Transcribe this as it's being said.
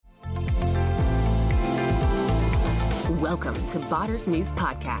Welcome to Botter's Muse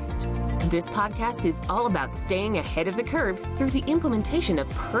Podcast. This podcast is all about staying ahead of the curve through the implementation of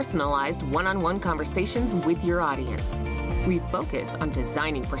personalized one-on-one conversations with your audience. We focus on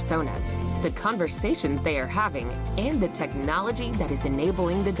designing personas, the conversations they are having, and the technology that is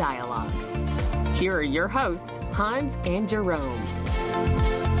enabling the dialogue. Here are your hosts, Hans and Jerome.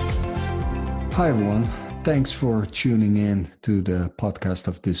 Hi, everyone. Thanks for tuning in to the podcast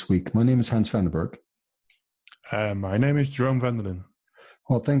of this week. My name is Hans van der Berg. My name is Jerome van der Linden.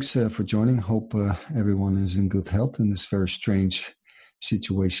 Well, thanks for joining. Hope everyone is in good health in this very strange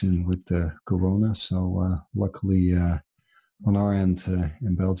situation with Corona. So luckily on our end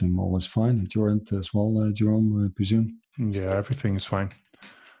in Belgium, all is fine. At your end as well, Jerome, I presume? Yeah, everything is fine.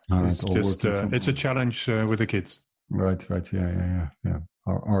 All right, it's just it's a challenge with the kids. Right. Yeah.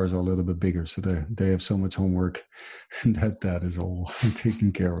 Ours are a little bit bigger, so they have so much homework that is all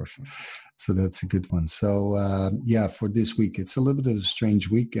taken care of. So that's a good one. So for this week, it's a little bit of a strange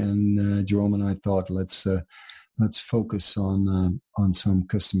week, and Jerome and I thought let's focus on some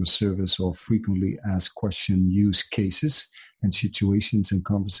customer service or frequently asked question use cases and situations and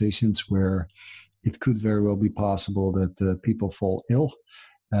conversations where it could very well be possible that people fall ill.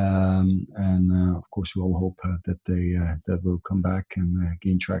 Of course, we all hope that will come back and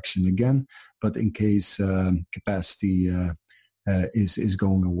gain traction again. But in case capacity is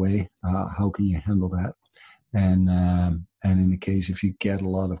going away, how can you handle that? And in the case if you get a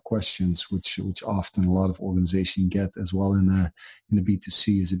lot of questions, which often a lot of organizations get as well in a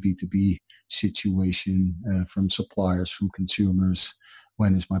B2C as a B2B situation from suppliers, from consumers.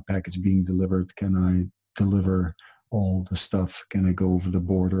 When is my package being delivered? Can I deliver all the stuff? Can I go over the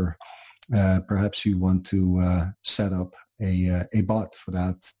border? Perhaps you want to set up a bot for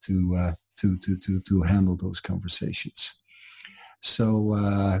that to handle those conversations.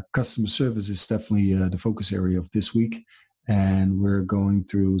 So customer service is definitely the focus area of this week, and we're going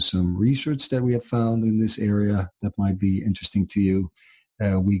through some research that we have found in this area that might be interesting to you.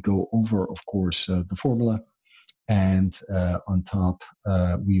 We go over, of course, the formula, and on top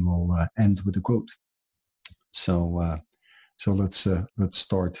we will end with a quote. So let's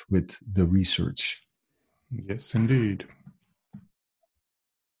start with the research. Yes, indeed.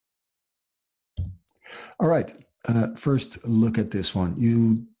 All right. First, look at this one.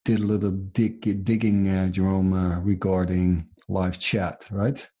 You did a little digging, Jerome, regarding live chat,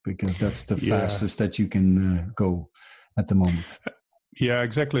 right? Because that's the fastest that you can go at the moment. Yeah,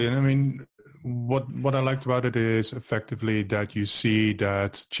 exactly. And I mean, what I liked about it is effectively that you see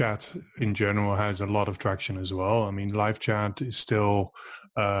that chat in general has a lot of traction as well. I mean, live chat is still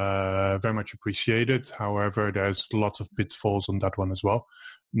very much appreciated. However, there's lots of pitfalls on that one as well,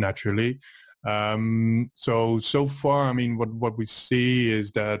 naturally. So far, I mean, what we see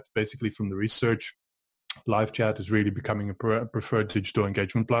is that basically from the research, live chat is really becoming a preferred digital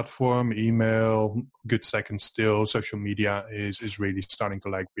engagement platform. Email, good second still. Social media is really starting to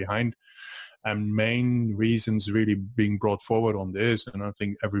lag behind. And main reasons really being brought forward on this, and I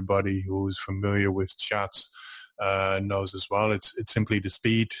think everybody who's familiar with chats knows as well, it's simply the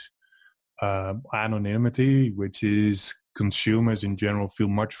speed, anonymity, which is consumers in general feel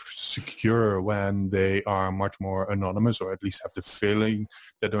much secure when they are much more anonymous, or at least have the feeling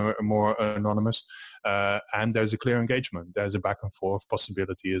that they're more anonymous. And there's a clear engagement. There's a back and forth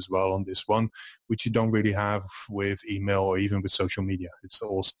possibility as well on this one, which you don't really have with email or even with social media. It's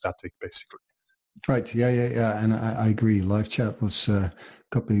all static, basically. Right. Yeah. And I agree. Live chat was a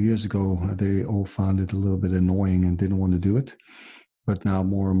couple of years ago. They all found it a little bit annoying and didn't want to do it. But now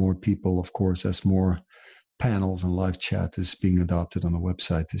more and more people, of course, as more panels and live chat is being adopted on the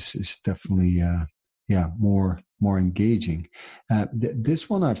website, this is definitely more engaging. This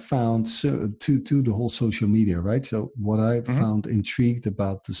one I found to the whole social media, right? So what I found intrigued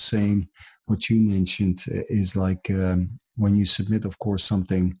about the same, what you mentioned, is like when you submit, of course,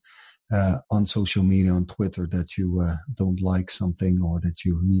 something on social media, on Twitter, that you don't like something or that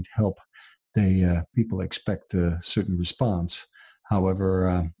you need help, people expect a certain response.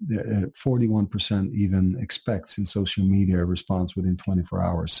 However, 41% even expects in social media a response within 24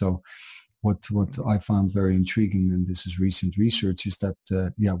 hours. So what I found very intriguing, and this is recent research, is that,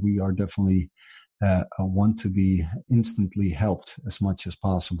 we are definitely want to be instantly helped as much as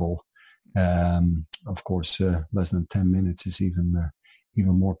possible. Of course, less than 10 minutes is even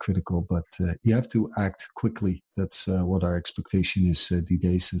more critical, but you have to act quickly. That's what our expectation is these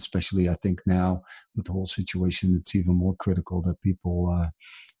days, especially I think now with the whole situation, it's even more critical that people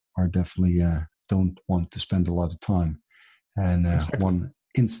are definitely don't want to spend a lot of time and exactly. want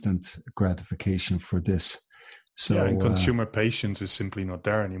instant gratification for this. So, and consumer patience is simply not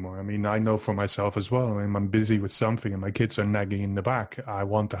there anymore. I mean, I know for myself as well. I mean, I'm busy with something and my kids are nagging in the back. I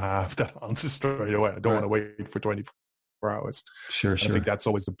want to have that answer straight away. I don't want to wait for 24 hours. Sure. I think that's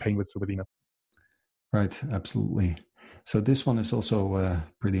always the pain with email. Right, absolutely. So this one is also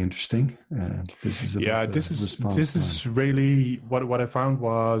pretty interesting. This is this is really what I found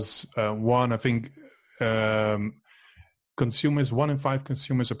was one. I think consumers, 1 in 5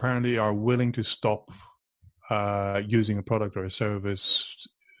 consumers apparently are willing to stop using a product or a service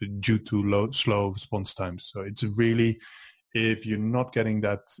due to slow response times. So it's really, if you're not getting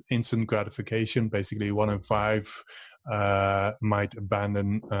that instant gratification, basically 1 in 5 might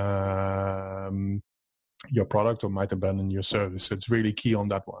abandon your product or might abandon your service. So it's really key on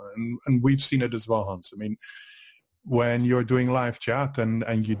that one. And we've seen it as well, Hans. I mean, when you're doing live chat and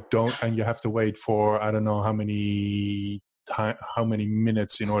you have to wait for, I don't know how many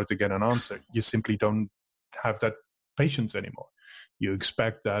minutes in order to get an answer, you simply don't have that patience anymore. You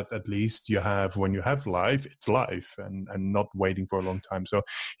expect that at least you have, when you have live, it's live and not waiting for a long time. So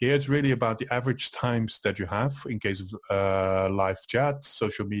here it's really about the average times that you have in case of live chat,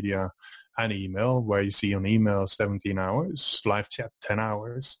 social media and email, where you see on email 17 hours, live chat 10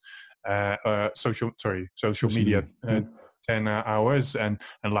 hours, social media 10 hours, and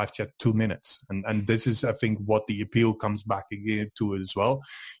live chat 2 minutes. And this is, I think, what the appeal comes back again to it as well.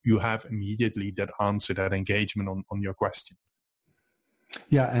 You have immediately that answer, that engagement on your question.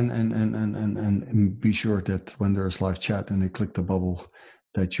 Yeah, and be sure that when there's live chat and they click the bubble,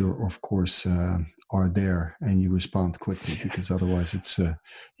 that you're, of course, are there and you respond quickly, because otherwise it's,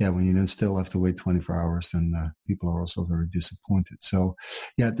 when you then still have to wait 24 hours, then people are also very disappointed. So,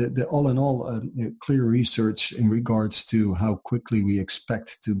 the all in all, clear research in regards to how quickly we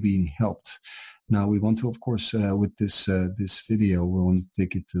expect to be helped. Now, we want to, of course, with this video, we want to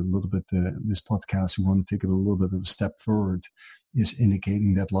take it a little bit, this podcast, we want to take it a little bit of a step forward, is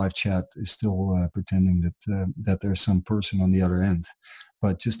indicating that live chat is still pretending that there's some person on the other end.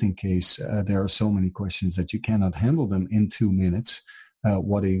 But just in case there are so many questions that you cannot handle them in 2 minutes,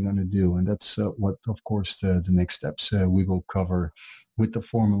 what are you going to do? And that's what, of course, the next steps we will cover with the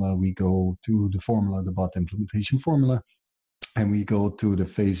formula. We go to the formula, the bot implementation formula, and we go through the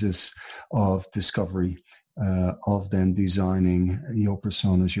phases of discovery, of then designing your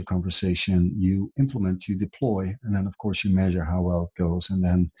personas, your conversation, you implement, you deploy, and then, of course, you measure how well it goes, and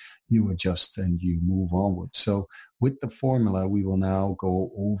then you adjust and you move onward. So with the formula, we will now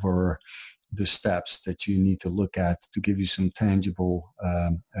go over the steps that you need to look at to give you some tangible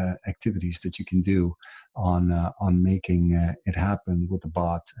activities that you can do on making it happen with the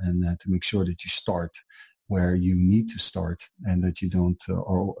bot, and to make sure that you start where you need to start, and that you don't,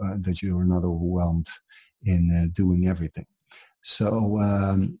 or that you are not overwhelmed in doing everything.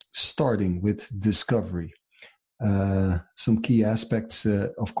 So starting with discovery, some key aspects,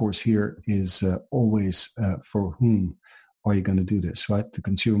 of course, here is always for whom are you going to do this, right? The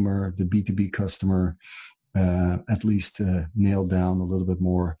consumer, the B2B customer, at least nail down a little bit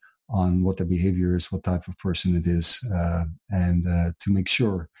more on what their behavior is, what type of person it is, and to make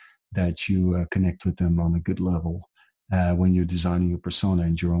sure that you connect with them on a good level when you're designing your persona.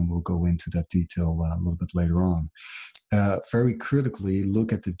 And Jerome will go into that detail a little bit later on. Very critically,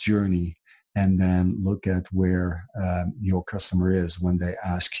 look at the journey, and then look at where your customer is when they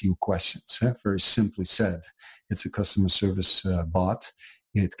ask you questions. Very simply said, it's a customer service bot.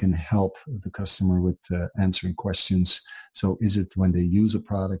 It can help the customer with answering questions. So is it when they use a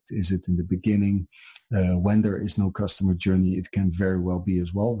product? Is it in the beginning? When there is no customer journey, it can very well be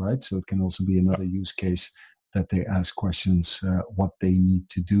as well, right? So it can also be another use case that they ask questions, what they need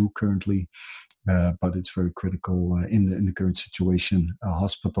to do currently. But it's very critical in the current situation, a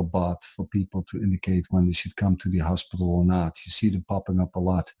hospital bot for people to indicate when they should come to the hospital or not. You see them popping up a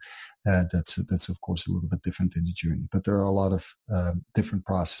lot. That's of course a little bit different in the journey, but there are a lot of different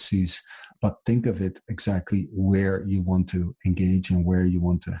processes. But think of it exactly where you want to engage and where you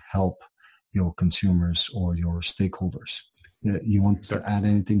want to help your consumers or your stakeholders. You want to add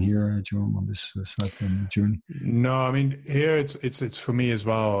anything here, Jerome, on this side and journey? No, I mean, here it's for me as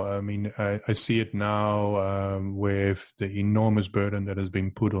well. I mean, I see it now with the enormous burden that has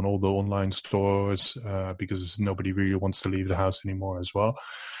been put on all the online stores because nobody really wants to leave the house anymore as well.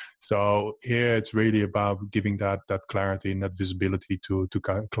 So here it's really about giving that clarity and that visibility to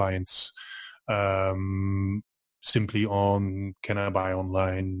clients simply on, can I buy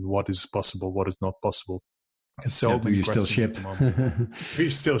online? What is possible? What is not possible? So do you still ship? We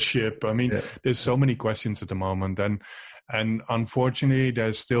still ship. I mean, there's so many questions at the moment, and And unfortunately,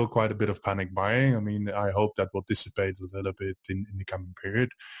 there's still quite a bit of panic buying. I mean, I hope that will dissipate a little bit in the coming period,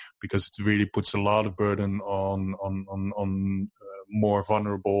 because it really puts a lot of burden on more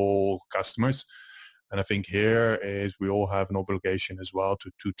vulnerable customers. And I think here is we all have an obligation as well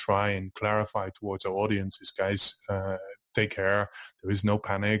to try and clarify towards our audiences, guys, take care. There is no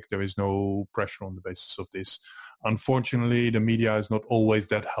panic. There is no pressure on the basis of this. Unfortunately, the media is not always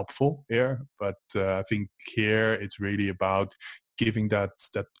that helpful here, but I think here it's really about giving that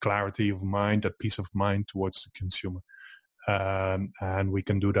clarity of mind, that peace of mind towards the consumer. And we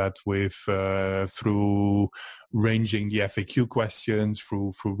can do that with through ranging the FAQ questions,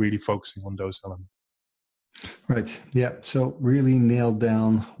 through really focusing on those elements. Right. Yeah. So really nail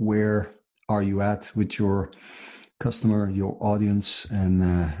down where are you at with your customer, your audience, and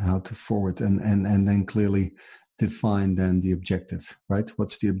how to forward, and then clearly define then the objective, right?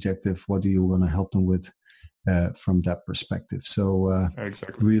 What's the objective? What do you want to help them with from that perspective? So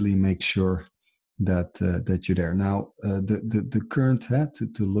exactly. Really make sure that you're there. Now, the current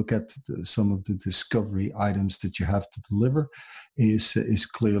to look at some of the discovery items that you have to deliver is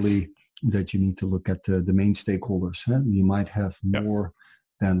clearly that you need to look at the main stakeholders. You might have more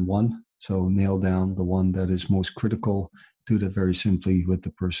than one, so nail down the one that is most critical. Do that very simply with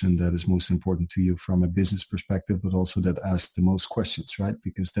the person that is most important to you from a business perspective, but also that asks the most questions, right?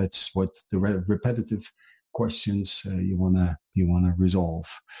 Because that's what the repetitive questions you wanna resolve,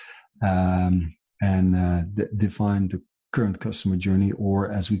 and define the current customer journey,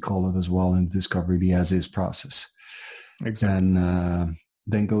 or as we call it as well in discovery, the as-is process. Exactly. And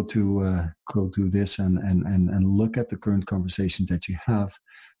then go to this and look at the current conversation that you have.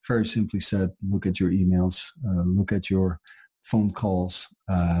 Very simply said, look at your emails, look at your phone calls,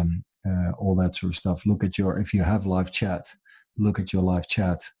 all that sort of stuff. Look at if you have live chat, look at your live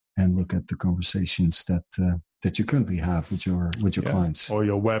chat and look at the conversations that you currently have with your clients. Or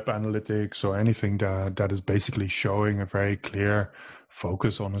your web analytics, or anything that is basically showing a very clear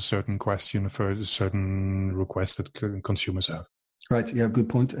focus on a certain question for a certain request that consumers have. Right. Yeah. Good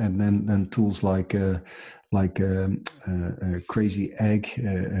point. And then tools like Crazy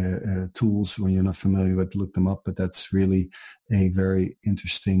Egg tools. When you're not familiar with, look them up. But that's really a very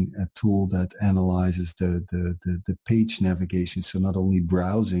interesting tool that analyzes the page navigation. So not only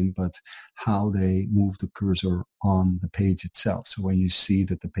browsing, but how they move the cursor on the page itself. So when you see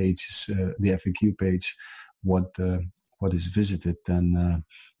that the page is the FAQ page, what is visited, then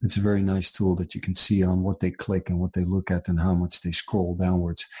it's a very nice tool that you can see on what they click and what they look at and how much they scroll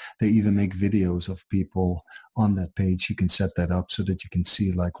downwards. They even make videos of people on that page. You can set that up so that you can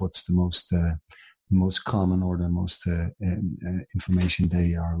see like what's the most common or the most information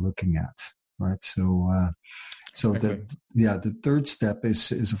they are looking at, right? So the third step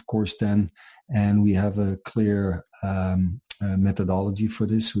is of course then, and we have a clear methodology for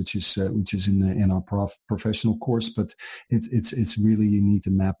this, which is in our professional course, but it's really, you need to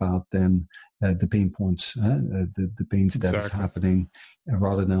map out then the pain points, the pains that is happening,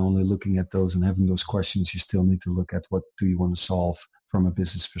 rather than only looking at those and having those questions. You still need to look at what do you want to solve from a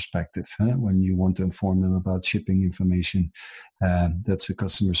business perspective. When you want to inform them about shipping information, that's a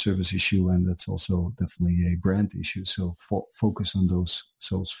customer service issue, and that's also definitely a brand issue. So focus on those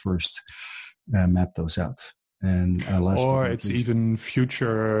first, map those out. And or it's even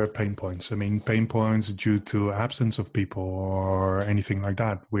future pain points. I mean, pain points due to absence of people or anything like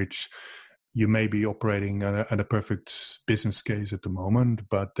that, which you may be operating at a perfect business case at the moment,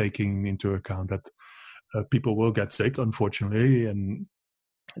 but taking into account that people will get sick, unfortunately, and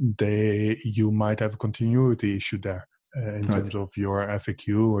you might have a continuity issue there in terms of your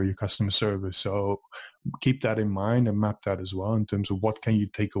FAQ or your customer service. So keep that in mind and map that as well in terms of what can you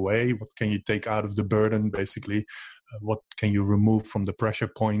take away, what can you take out of the burden, basically, what can you remove from the pressure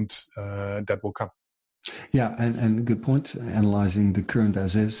point that will come. Yeah, and good point. Analyzing the current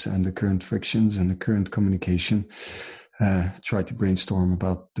as is and the current frictions and the current communication. Try to brainstorm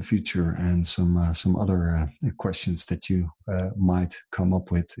about the future and some other questions that you might come up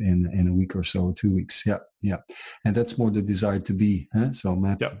with in a week or so, 2 weeks. Yeah. And that's more the desire to be. So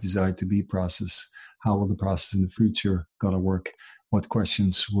map the desire to be process. How will the process in the future gonna work? What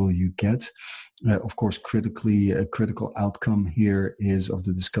questions will you get? Of course, a critical outcome here is of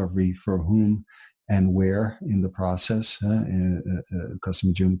the discovery for whom and where in the process,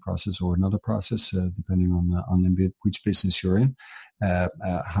 customer journey process or another process, depending on which business you're in.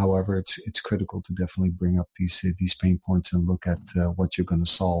 However, it's critical to definitely bring up these pain points and look at what you're going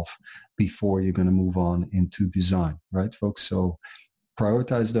to solve before you're going to move on into design, right, folks? So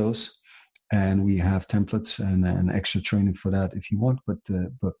prioritize those and we have templates and extra training for that if you want,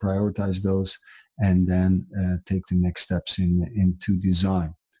 but prioritize those and then take the next steps into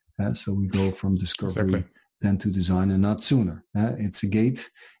design. So we go from discovery then to design, and not sooner. It's a gate.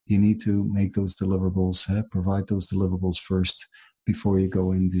 You need to make those deliverables, provide those deliverables first before you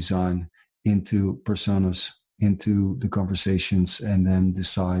go in design into personas, into the conversations, and then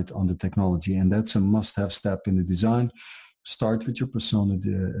decide on the technology. And that's a must-have step in the design. Start with your persona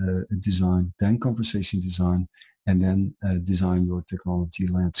design, then conversation design, and then design your technology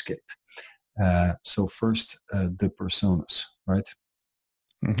landscape. So first, the personas, right?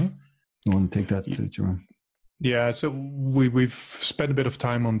 Mm-hmm. You want to take that, Jerome? Yeah, so we've spent a bit of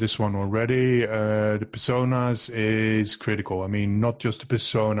time on this one already. The personas is critical. I mean, not just the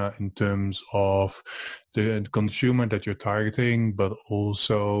persona in terms of the consumer that you're targeting, but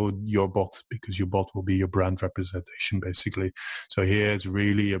also your bot, because your bot will be your brand representation, basically. So here it's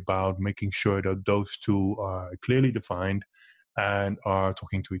really about making sure that those two are clearly defined and are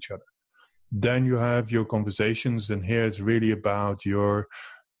talking to each other. Then you have your conversations, and here it's really about your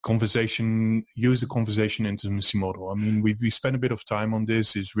conversation, use the conversation intimacy model. I mean, we spent a bit of time on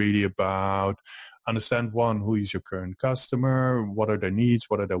this. It's really about understand, one, who is your current customer, what are their needs,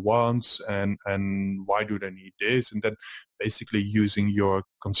 what are their wants, and why do they need this? And then basically using your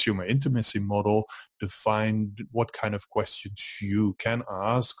consumer intimacy model to find what kind of questions you can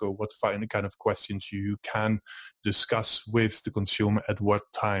ask, or what kind of questions you can discuss with the consumer at what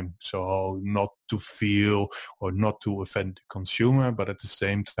time. So not to feel or not to offend the consumer, but at the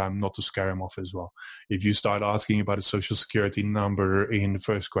same time not to scare him off as well. If you start asking about a social security number in the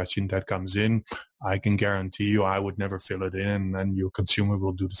first question that comes in, I can guarantee you I would never fill it in, and your consumer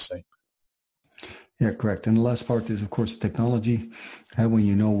will do the same. Yeah, correct. And the last part is, of course, technology. When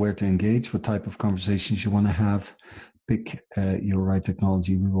you know where to engage, what type of conversations you want to have, pick your right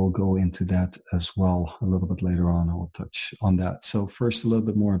technology. We will go into that as well a little bit later on. I will touch on that. So first, a little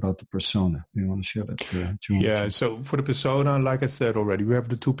bit more about the persona. Do you want to share that? Yeah, so for the persona, like I said already, we have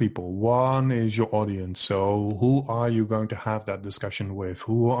the two people. One is your audience. So who are you going to have that discussion with?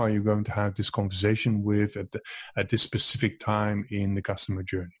 Who are you going to have this conversation with at this specific time in the customer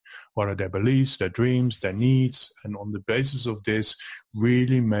journey? What are their beliefs, their dreams, their needs? And on the basis of this,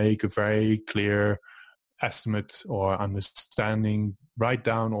 really make a very clear estimate or understanding, write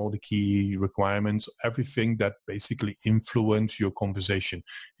down all the key requirements, everything that basically influence your conversation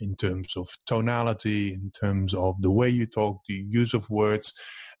in terms of tonality, in terms of the way you talk, the use of words,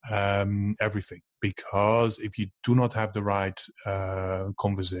 everything. Because if you do not have the right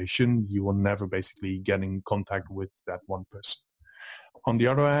conversation, you will never basically get in contact with that one person. On the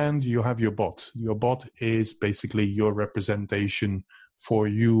other hand, you have your bot. Your bot is basically your representation for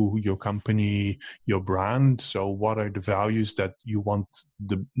you, your company, your brand. So what are the values that you want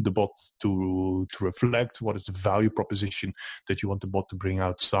the bot to reflect? What is the value proposition that you want the bot to bring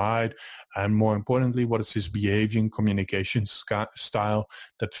outside? And more importantly, what is his behavior and communication style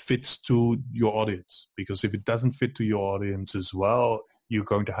that fits to your audience? Because if it doesn't fit to your audience as well, you're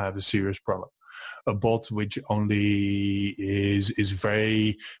going to have a serious problem. A bot which only is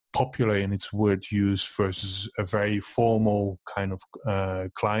very popular in its word use versus a very formal kind of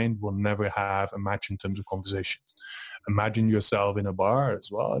client will never have a match in terms of conversations. Imagine yourself in a bar as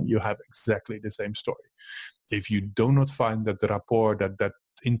well, and you have exactly the same story. If you do not find that the rapport, that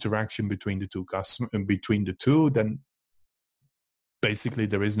interaction between the two, then basically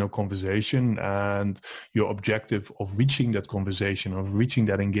there is no conversation, and your objective of reaching that conversation, of reaching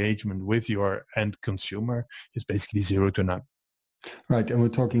that engagement with your end consumer is basically 0 to none. Right, and we're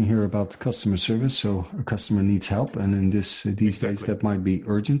talking here about customer service, so a customer needs help, and in these days that might be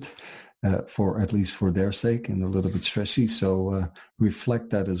urgent, for at least for their sake, and a little bit stressy. So reflect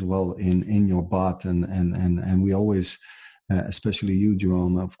that as well in your bot, and we always. Especially you,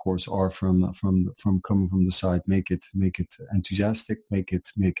 Jerome, of course, are from coming from the side. Make it enthusiastic. Make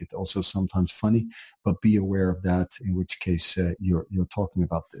it also sometimes funny, but be aware of that. In which case, you're talking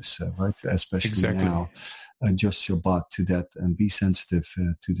about this, right? Especially now, adjust your bot to that and be sensitive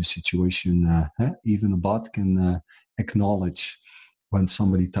to the situation. Even a bot can acknowledge when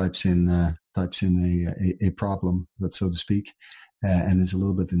somebody types in a problem, so to speak, and is a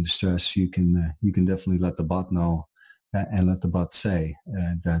little bit in distress. You can definitely let the bot know. And let the bot say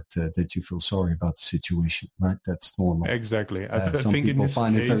that you feel sorry about the situation, right? That's normal. Exactly. Some people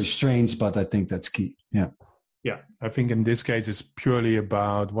find it very strange, but I think that's key. Yeah. Yeah. I think in this case, it's purely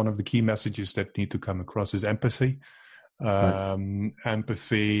about one of the key messages that need to come across is empathy.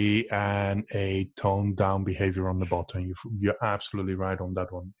 empathy, and a toned down behavior on the bot. And you're absolutely right on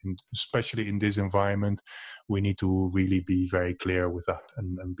that one. And especially in this environment, we need to really be very clear with that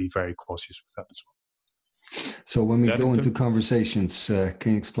and be very cautious with that as well. So when we go into conversations,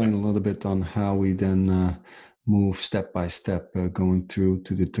 can you explain a little bit on how we then move step by step, going through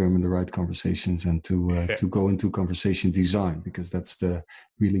to determine the right conversations and to go into conversation design, because that's the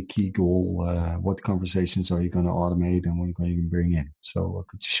really key goal. What conversations are you going to automate and what are you going to bring in? So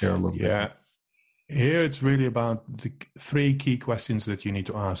could you share a little bit? Yeah. Here it's really about the three key questions that you need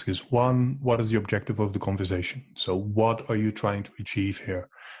to ask is, one, what is the objective of the conversation? So what are you trying to achieve here?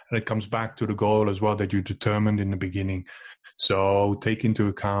 And it comes back to the goal as well that you determined in the beginning. So take into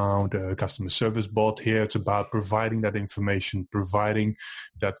account a customer service bot here. It's about providing that information, providing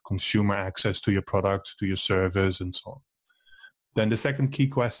that consumer access to your product, to your service, and so on. Then the second key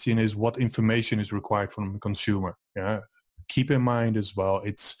question is, what information is required from the consumer? Yeah. Keep in mind as well,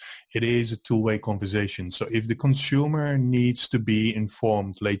 it is a two-way conversation. So if the consumer needs to be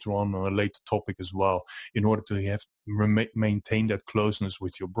informed later on a later topic as well, in order to maintain that closeness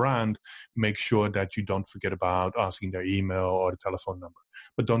with your brand, make sure that you don't forget about asking their email or the telephone number.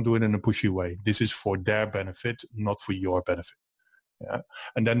 But don't do it in a pushy way. This is for their benefit, not for your benefit. Yeah.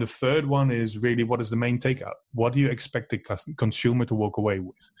 And then the third one is really, what is the main takeout? What do you expect the consumer to walk away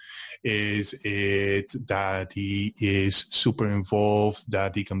with? Is it that he is super involved,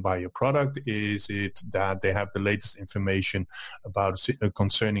 that he can buy your product? Is it that they have the latest information about a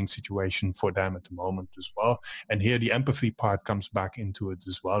concerning situation for them at the moment as well? And here the empathy part comes back into it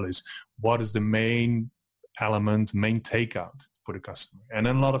as well, is what is the main element, main takeout for the customer? And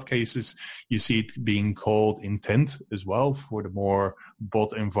in a lot of cases, you see it being called intent as well for the more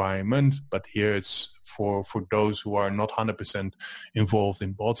bot environment. But here it's for those who are not 100% involved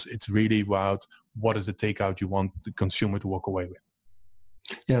in bots, it's really about what is the takeout you want the consumer to walk away with.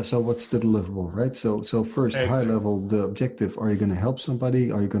 Yeah, so what's the deliverable, right? So first, exactly. High level, the objective, are you going to help somebody?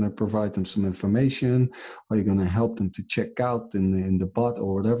 Are you going to provide them some information? Are you going to help them to check out in the bot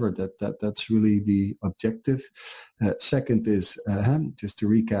or whatever? That's really the objective. Second is, just to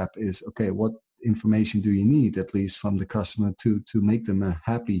recap, is, okay, what information do you need, at least from the customer, to make them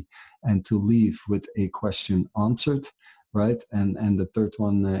happy and to leave with a question answered? Right, and the third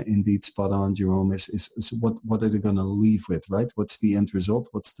one, indeed spot on, Jerome, is what are they going to leave with, right? What's the end result?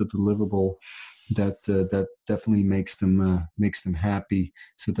 What's the deliverable that definitely makes them happy,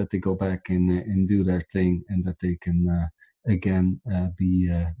 so that they go back and do their thing, and that they can again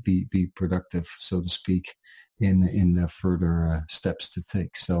be productive, so to speak, in further steps to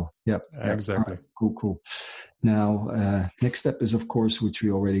take. So yeah, exactly. Right. Cool. Now, next step is, of course, which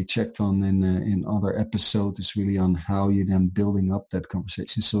we already checked on in other episodes, is really on how you're then building up that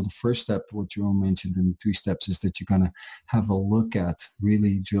conversation. So the first step, what Jerome mentioned in the 3 steps, is that you're going to have a look at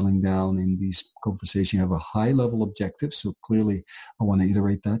really drilling down in these conversations. You have a high-level objective. So clearly, I want to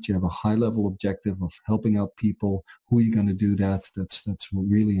iterate that. You have a high-level objective of helping out people. Who are you going to do that? That's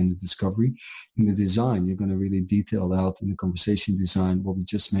really in the discovery. In the design, you're going to really detail out in the conversation design what we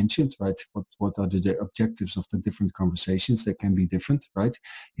just mentioned, right? What are the objectives of the different conversations? That can be different, right?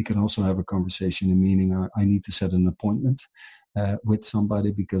 You can also have a conversation, meaning I need to set an appointment with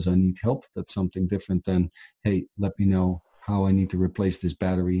somebody because I need help. That's something different than, hey, let me know how I need to replace this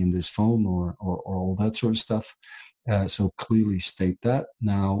battery in this phone or all that sort of stuff. So clearly state that.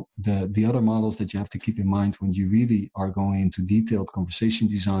 Now, the other models that you have to keep in mind when you really are going into detailed conversation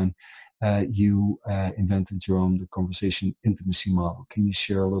design, you invented, Jerome, the conversation intimacy model. Can you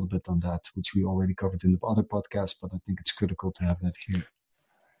share a little bit on that, which we already covered in the other podcast, but I think it's critical to have that here.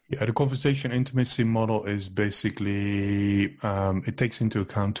 Yeah, the conversation intimacy model is basically, it takes into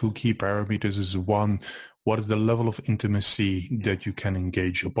account 2 key parameters. Is one, what is the level of intimacy that you can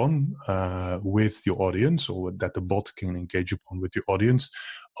engage upon with your audience, or that the bot can engage upon with your audience,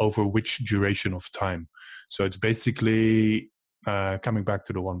 over which duration of time. So it's basically coming back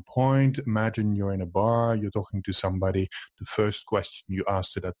to the one point. Imagine you're in a bar, you're talking to somebody. The first question you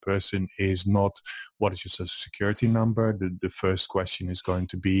ask to that person is not, what is your social security number? The first question is going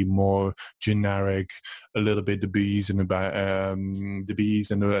to be more generic, a little bit the bees and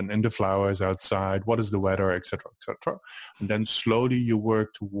the flowers outside. What is the weather, etc., etc. And then slowly you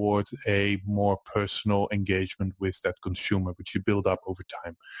work towards a more personal engagement with that consumer, which you build up over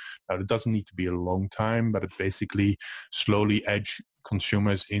time. Now, it doesn't need to be a long time, but it basically slowly edge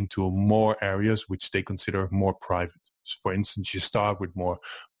consumers into more areas which they consider more private. So for instance, you start with more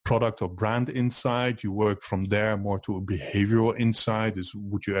product or brand insight. You work from there more to a behavioral insight. Is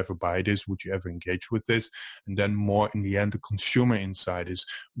would you ever buy this? Would you ever engage with this? And then more in the end, the consumer insight is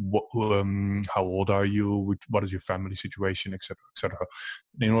how old are you? What is your family situation, etc., etc.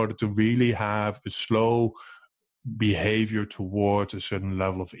 In order to really have a slow behavior towards a certain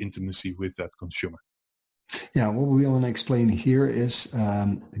level of intimacy with that consumer. Yeah, what we want to explain here is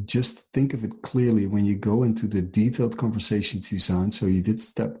just think of it clearly when you go into the detailed conversation design. So you did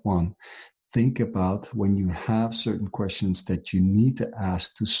step one. Think about when you have certain questions that you need to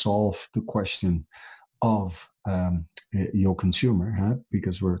ask to solve the question of your consumer,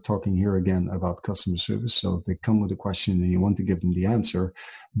 because we're talking here again about customer service. So they come with a question and you want to give them the answer.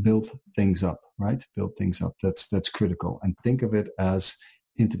 Build things up, right? Build things up. That's critical. And think of it as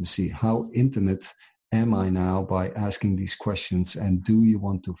intimacy. How intimate am I now by asking these questions? And do you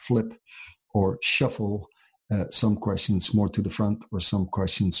want to flip or shuffle some questions more to the front or some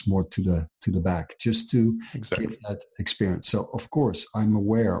questions more to the back, just to give that experience? So of course, I'm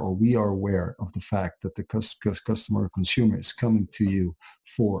aware, or we are aware of the fact that the customer or consumer is coming to you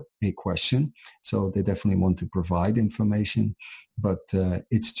for a question. So they definitely want to provide information, but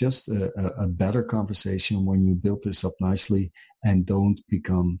it's just a better conversation when you build this up nicely and don't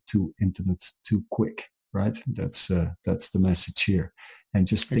become too intimate too quick. Right? That's the message here. And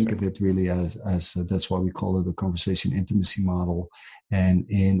just think of it really as that's why we call it a conversation intimacy model. And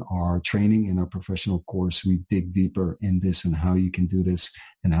in our training, in our professional course, we dig deeper in this and how you can do this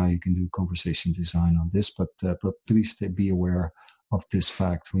and how you can do conversation design on this. But please be aware of this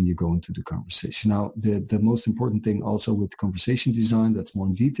fact when you go into the conversation. Now, the most important thing also with conversation design, that's more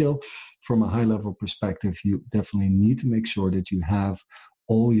in detail, from a high level perspective, you definitely need to make sure that you have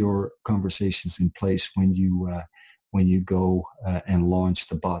all your conversations in place when you go and launch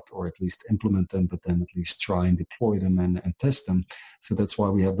the bot, or at least implement them, but then at least try and deploy them and test them. So that's why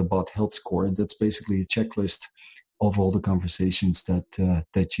we have the bot health score. And that's basically a checklist of all the conversations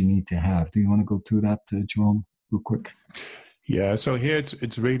that you need to have. Do you want to go through that, Jerome, real quick? Yeah, so here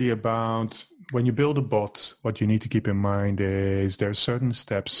it's really about when you build a bot, what you need to keep in mind is there are certain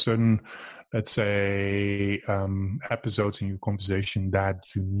steps, certain, let's say, episodes in your conversation that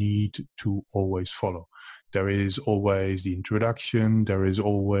you need to always follow. There is always the introduction. There is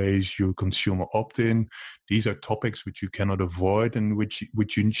always your consumer opt-in. These are topics which you cannot avoid and which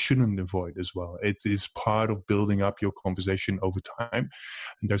you shouldn't avoid as well. It is part of building up your conversation over time.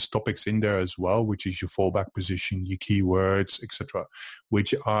 And there's topics in there as well, which is your fallback position, your keywords, etc.,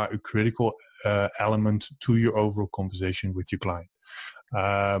 which are a critical element to your overall conversation with your client.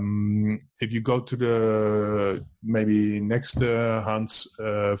 If you go to the maybe next Hans,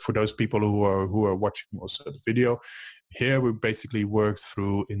 for those people who are watching also the video, here we basically work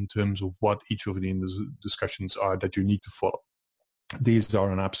through in terms of what each of the discussions are that you need to follow. These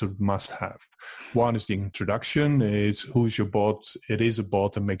are an absolute must-have. One is the introduction, is who's your bot. It is a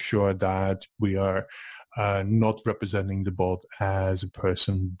bot, and make sure that we are not representing the bot as a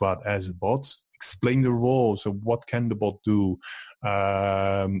person, but as a bot. Explain the role. So what can the bot do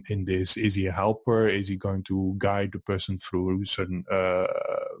in this? Is he a helper? Is he going to guide the person through a certain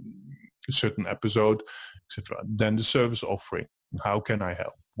episode, etc.? Then the service offering. How can I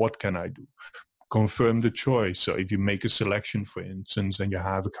help? What can I do? Confirm the choice. So if you make a selection, for instance, and you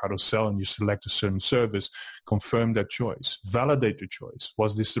have a carousel and you select a certain service, confirm that choice. Validate the choice.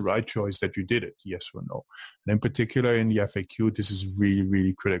 Was this the right choice that you did it? Yes or no? And in particular in the FAQ, this is really,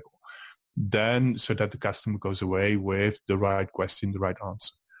 really critical. Then, so that the customer goes away with the right question, the right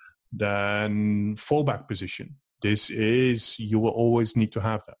answer. Then fallback position. This is, you will always need to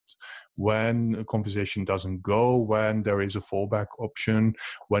have that. When a conversation doesn't go, when there is a fallback option,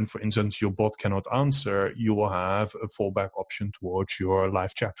 when, for instance, your bot cannot answer, you will have a fallback option towards your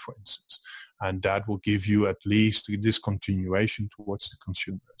live chat, for instance. And that will give you at least a discontinuation towards the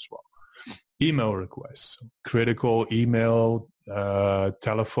consumer as well. Email requests, critical email,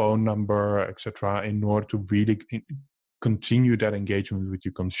 telephone number, etc., in order to really continue that engagement with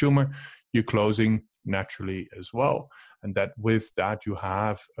your consumer. You're closing naturally as well, and that with that you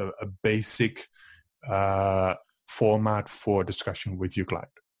have a basic format for discussion with your client.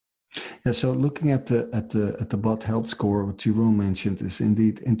 Yeah, so looking at the bot health score, what Jerome mentioned is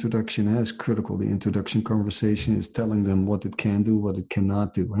indeed introduction is critical. The introduction conversation is telling them what it can do, what it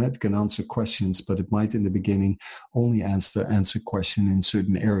cannot do. Right? It can answer questions, but it might in the beginning only answer question in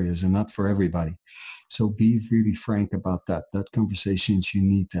certain areas and not for everybody. So be really frank about that. That conversations you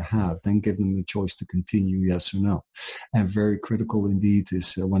need to have. Then give them the choice to continue, yes or no. And very critical indeed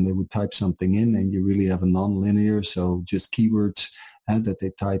is when they would type something in and you really have a non-linear, so just keywords that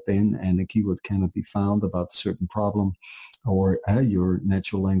they type in and the keyword cannot be found about a certain problem, or your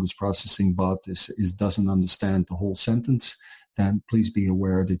natural language processing bot doesn't understand the whole sentence, then please be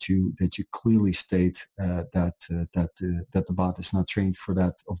aware that you clearly state that the bot is not trained for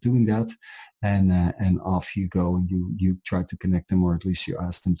that, of doing that, and off you go, and you try to connect them, or at least you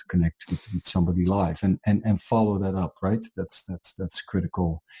ask them to connect with somebody live, and follow that up, right? That's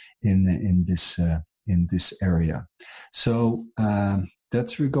critical in this area. So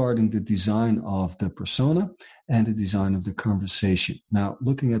that's regarding the design of the persona and the design of the conversation. Now,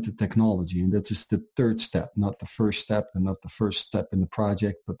 looking at the technology, and that is the third step, not the first step and not the first step in the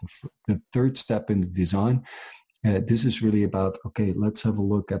project, but the third step in the design. This is really about, okay, let's have a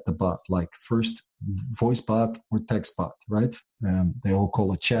look at the bot. Like first, voice bot or text bot, right? They all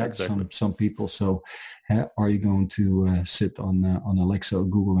call it chat, exactly. Some people. So are you going to sit on Alexa or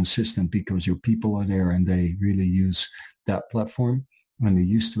Google Assistant because your people are there and they really use that platform when they're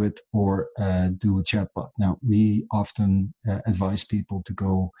used to it, or do a chatbot? Now, we often advise people to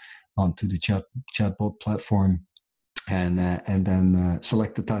go onto the chatbot platform and then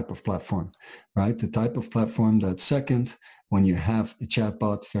select the type of platform, right? The type of platform, that's second. When you have a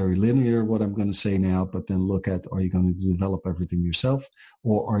chatbot, very linear, what I'm going to say now, but then look at, are you going to develop everything yourself,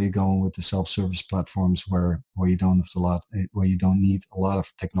 or are you going with the self-service platforms where you don't need a lot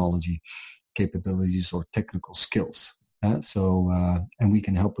of technology capabilities or technical skills? And we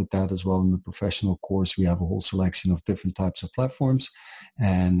can help with that as well in the professional course. We have a whole selection of different types of platforms,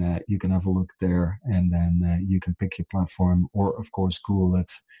 and you can have a look there, and then you can pick your platform, or of course Google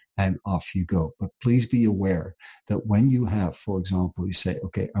it, and off you go. But please be aware that when you have, for example, you say,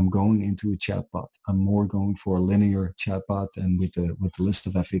 okay, I'm going into a chatbot, I'm more going for a linear chatbot, and with the list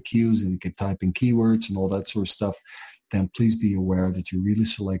of FAQs, and you can type in keywords and all that sort of stuff, then please be aware that you really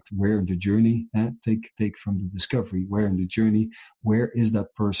select where in the journey, take from the discovery, where in the journey, where is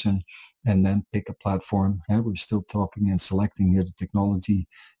that person, and then pick a platform. We're still talking and selecting here the technology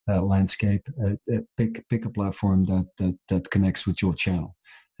landscape. Pick a platform that connects with your channel.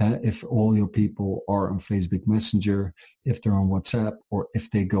 If all your people are on Facebook Messenger, if they're on WhatsApp, or if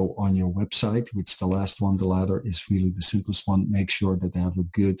they go on your website, which the last one, the latter, is really the simplest one, make sure that they have a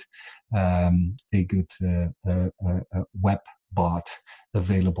good web bot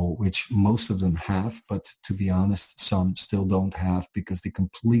available, which most of them have, but to be honest, some still don't have, because they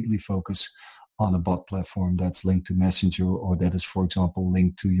completely focus on a bot platform that's linked to Messenger, or that is, for example,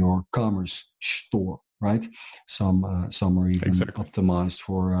 linked to your commerce store. Right? Some are even optimized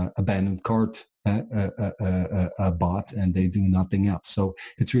for abandoned cart a bot, and they do nothing else. So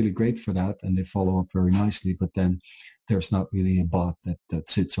it's really great for that, and they follow up very nicely. But then there's not really a bot that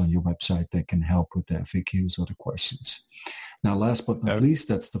sits on your website that can help with the FAQs or the questions. Now, last but not least,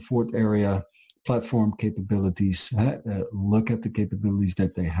 that's the fourth area. Platform capabilities. Look at the capabilities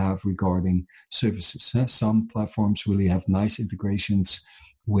that they have regarding services. Some platforms really have nice integrations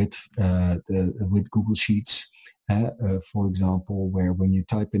with Google Sheets, for example, where when you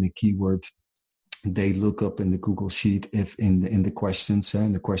type in a keyword, they look up in the Google Sheet if in the questions,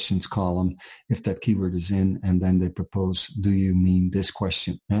 in the questions column, if that keyword is in, and then they propose, do you mean this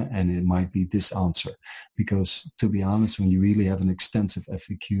question? And it might be this answer. Because to be honest, when you really have an extensive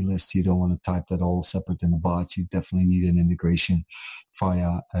FAQ list, you don't want to type that all separate in a bot. You definitely need an integration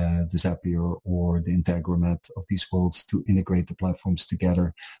via the Zapier or the Integromat of these worlds to integrate the platforms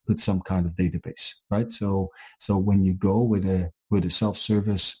together with some kind of database, right? So when you go with a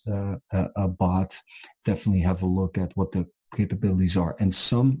self-service bot, definitely have a look at what the capabilities are. And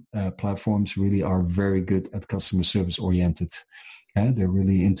some platforms really are very good at customer service oriented. They're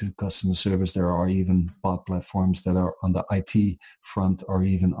really into customer service. There are even bot platforms that are on the IT front, or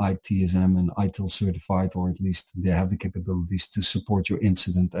even ITSM and ITIL certified, or at least they have the capabilities to support your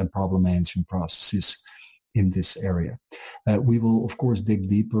incident and problem management processes in this area. We will, of course, dig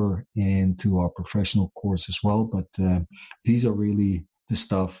deeper into our professional course as well, but these are really the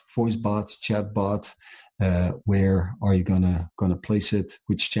stuff. Voice bots, chat bot, where are you gonna place it?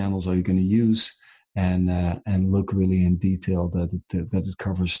 Which channels are you gonna use? And look really in detail that it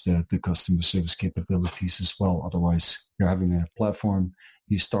covers the customer service capabilities as well. Otherwise, you're having a platform,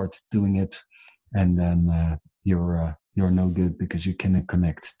 you start doing it, and then you're no good because you cannot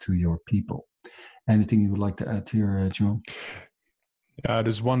connect to your people. Anything you would like to add here, Jerome?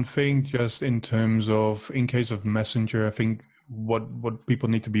 There's one thing just in terms of, in case of Messenger, I think what people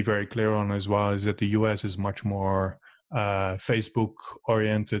need to be very clear on as well is that the US is much more Facebook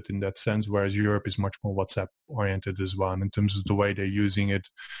oriented in that sense, whereas Europe is much more WhatsApp oriented as well. And in terms of the way they're using it,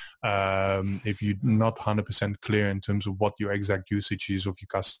 if you're not 100% clear in terms of what your exact usage is of your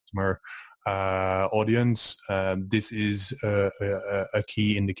customer, audience, this is a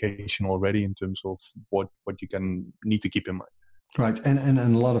key indication already in terms of what you can need to keep in mind. Right, and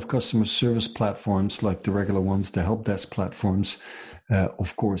a lot of customer service platforms, like the regular ones, the help desk platforms,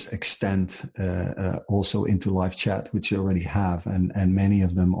 of course, extend also into live chat, which you already have, and many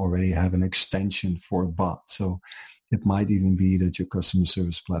of them already have an extension for a bot. So it might even be that your customer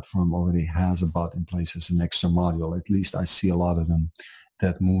service platform already has a bot in place as an extra module. At least I see a lot of them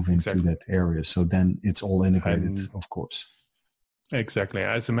that move into that area. So then it's all integrated, of course. Exactly.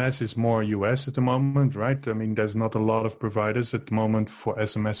 SMS is more US at the moment, right? I mean, there's not a lot of providers at the moment for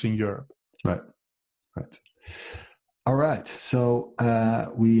SMS in Europe. Right. All right. So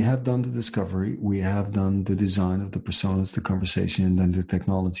we have done the discovery. We have done the design of the personas, the conversation, and then the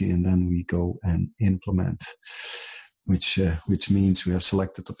technology, and then we go and implement, which means we have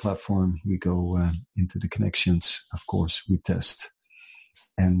selected the platform. We go into the connections. Of course, we test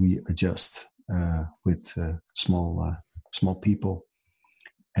and we adjust with small people,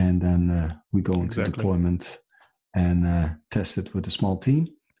 and then we go into deployment and test it with a small team,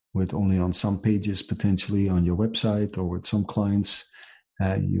 with only on some pages potentially on your website, or with some clients.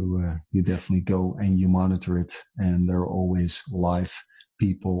 You definitely go and you monitor it, and there are always live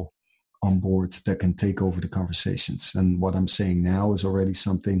people on board that can take over the conversations. And what I'm saying now is already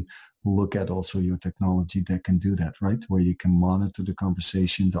something. Look at also your technology that can do that, right? Where you can monitor the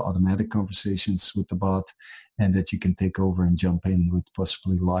conversation, the automatic conversations with the bot, and that you can take over and jump in with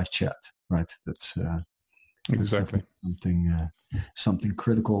possibly live chat, right? That's exactly something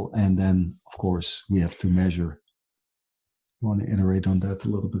critical. And then, of course, we have to measure. You want to iterate on that a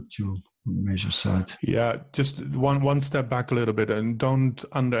little bit, Joe, on the measure side? Yeah, just one step back a little bit, and don't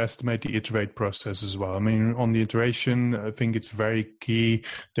underestimate the iterate process as well. I mean, on the iteration, I think it's very key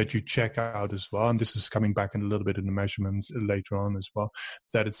that you check out as well, and this is coming back in a little bit in the measurement later on as well,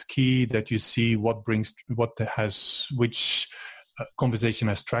 that it's key that you see which conversation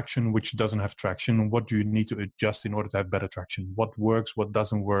has traction, which doesn't have traction, what do you need to adjust in order to have better traction, what works, what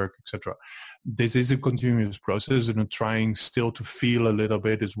doesn't work, etc. This is a continuous process, and trying still to feel a little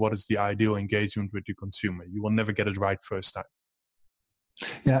bit is what is the ideal engagement with the consumer. You will never get it right first time.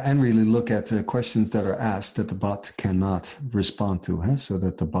 Yeah, and really look at the questions that are asked that the bot cannot respond to, so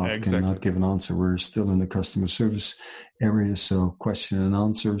that the bot cannot give an answer. We're still in the customer service area, so question and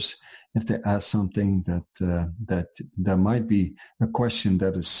answers. If they ask something that there might be a question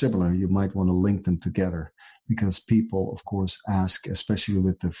that is similar, you might want to link them together, because people, of course, ask, especially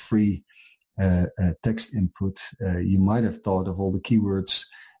with the free text input, you might have thought of all the keywords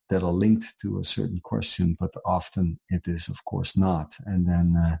that are linked to a certain question, but often it is, of course, not. And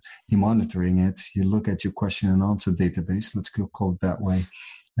then you're monitoring it. You look at your question and answer database, let's call it that way,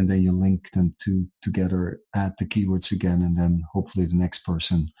 and then you link them together, add the keywords again, and then hopefully the next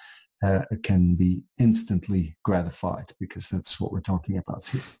person can be instantly gratified, because that's what we're talking about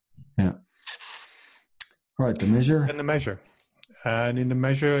here. Yeah. Right, the measure. And the measure. And in the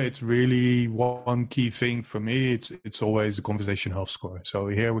measure, it's really one key thing for me. It's always the conversation health score. So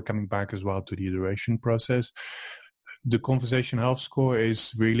here we're coming back as well to the iteration process. The conversation health score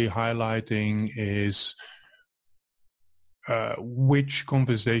is really highlighting is which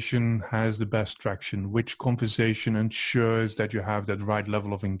conversation has the best traction, which conversation ensures that you have that right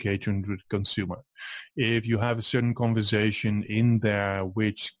level of engagement with the consumer. If you have a certain conversation in there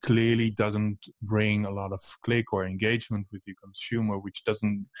which clearly doesn't bring a lot of click or engagement with your consumer, which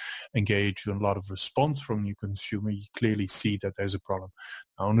doesn't engage a lot of response from your consumer, you clearly see that there's a problem.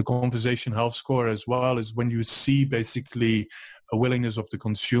 Now, on the conversation health score as well is when you see basically a willingness of the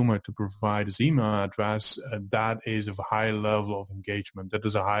consumer to provide his email address, that is of a high level of engagement. That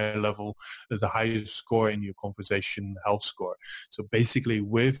is a high level, the highest score in your conversation health score. So basically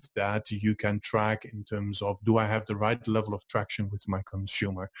with that, you can track in terms of, do I have the right level of traction with my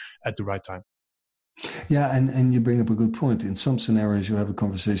consumer at the right time? Yeah, and you bring up a good point. In some scenarios, you have a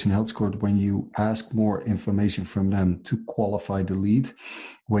conversation health score when you ask more information from them to qualify the lead.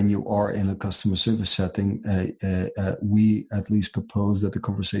 When you are in a customer service setting, we at least propose that the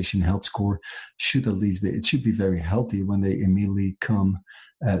conversation health score should at least be, it should be very healthy when they immediately come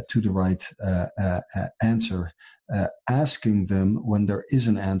to the right answer. Asking them when there is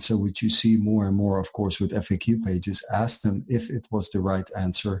an answer, which you see more and more, of course, with FAQ pages, ask them if it was the right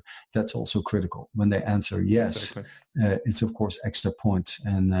answer. That's also critical. When they answer yes, it's of course extra points,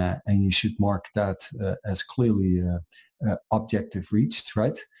 and you should mark that as clearly objective reached,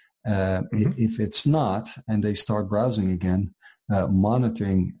 right? If it's not, and they start browsing again,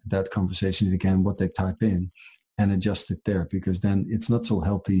 monitoring that conversation again, what they type in, and adjust it there, because then it's not so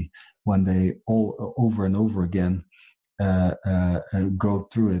healthy when they all over and over again go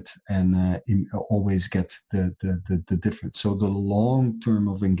through it and always get the difference. So the long term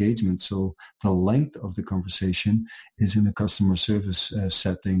of engagement, so the length of the conversation is in a customer service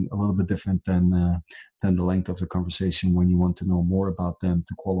setting a little bit different than the length of the conversation when you want to know more about them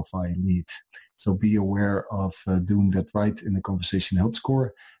to qualify a lead. So be aware of doing that right in the Conversation Health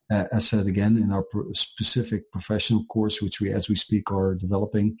Score. As said again, in our specific professional course, which we, as we speak, are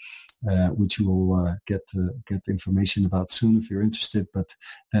developing, which you will get information about soon if you're interested. But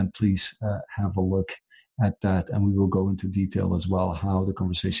then please have a look at that, and we will go into detail as well how the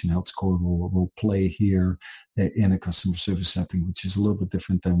Conversation Health Score will play here in a customer service setting, which is a little bit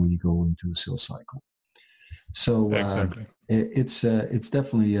different than when you go into a sales cycle. So exactly. It's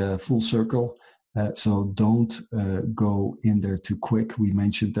definitely a full circle. So don't go in there too quick. We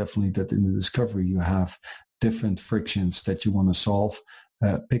mentioned definitely that in the discovery you have different frictions that you want to solve.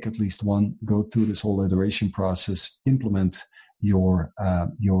 Pick at least one, go through this whole iteration process, implement your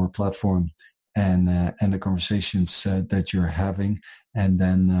platform and the conversations that you're having, and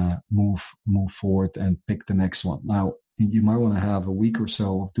then move forward and pick the next one. Now, you might want to have a week or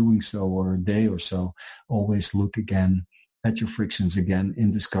so of doing so, or a day or so. Always look again at your frictions again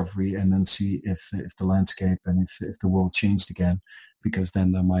in discovery, and then see if the landscape and if the world changed again, because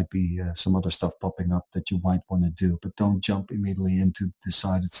then there might be some other stuff popping up that you might want to do. But don't jump immediately into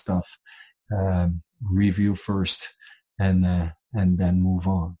decided stuff. Review first and then move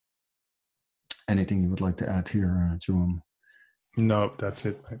on. Anything you would like to add here, Jerome? No, that's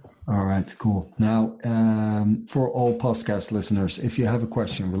it. All right, cool. Now, for all podcast listeners, if you have a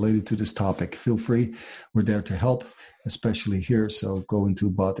question related to this topic, feel free. We're there to help, especially here. So go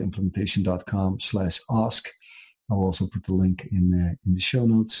into botimplementation.com/ask. I'll also put the link in the show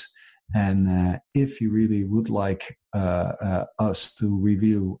notes. And if you really would like us to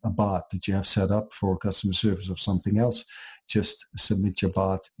review a bot that you have set up for customer service or something else, just submit your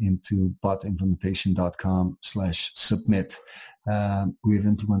bot into botimplementation.com/submit. We've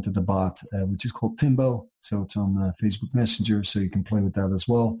implemented a bot which is called Timbo, so it's on Facebook Messenger, so you can play with that as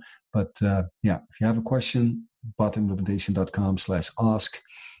well. But if you have a question, botimplementation.com/ask.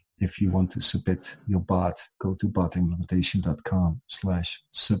 If you want to submit your bot, go to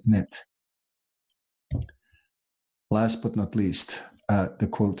botimplementation.com/submit. Last but not least, the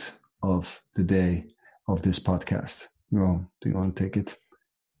quote of the day of this podcast. Ron, do you want to take it?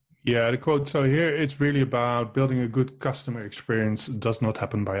 Yeah, the quote. So here it's really about building a good customer experience does not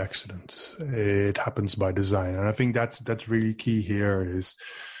happen by accident. It happens by design. And I think that's really key here, is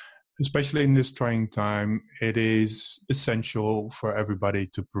especially in this trying time, it is essential for everybody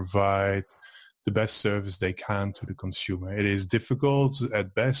to provide the best service they can to the consumer. It is difficult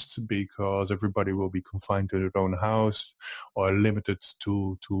at best because everybody will be confined to their own house or limited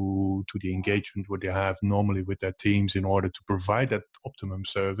to the engagement what they have normally with their teams in order to provide that optimum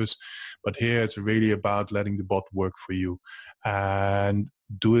service. But here it's really about letting the bot work for you and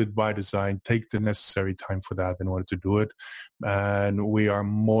do it by design. Take the necessary time for that in order to do it. And we are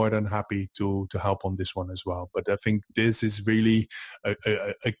more than happy to help on this one as well. But I think this is really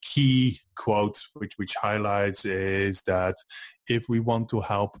a key quote which highlights is that if we want to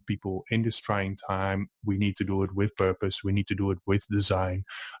help people in this trying time, we need to do it with purpose. We need to do it with design.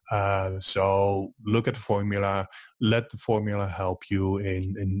 So look at the formula. Let the formula help you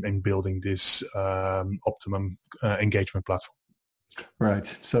in building this optimum engagement platform. Right.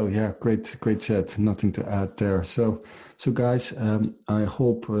 So yeah, great chat. Nothing to add there. So guys, I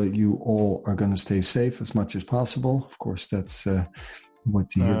hope you all are going to stay safe as much as possible. Of course, that's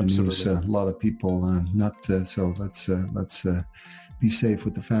what you hear in the news. A lot of people not. So let's be safe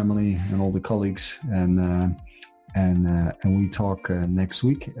with the family and all the colleagues. And we talk next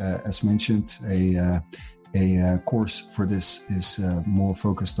week. As mentioned, a course for this is more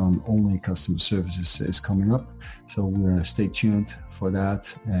focused on only customer services is coming up. So stay tuned for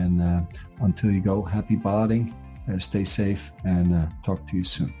that. And until you go, happy botting, stay safe, and talk to you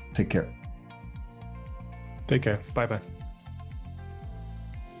soon. Take care. Take care. Bye-bye.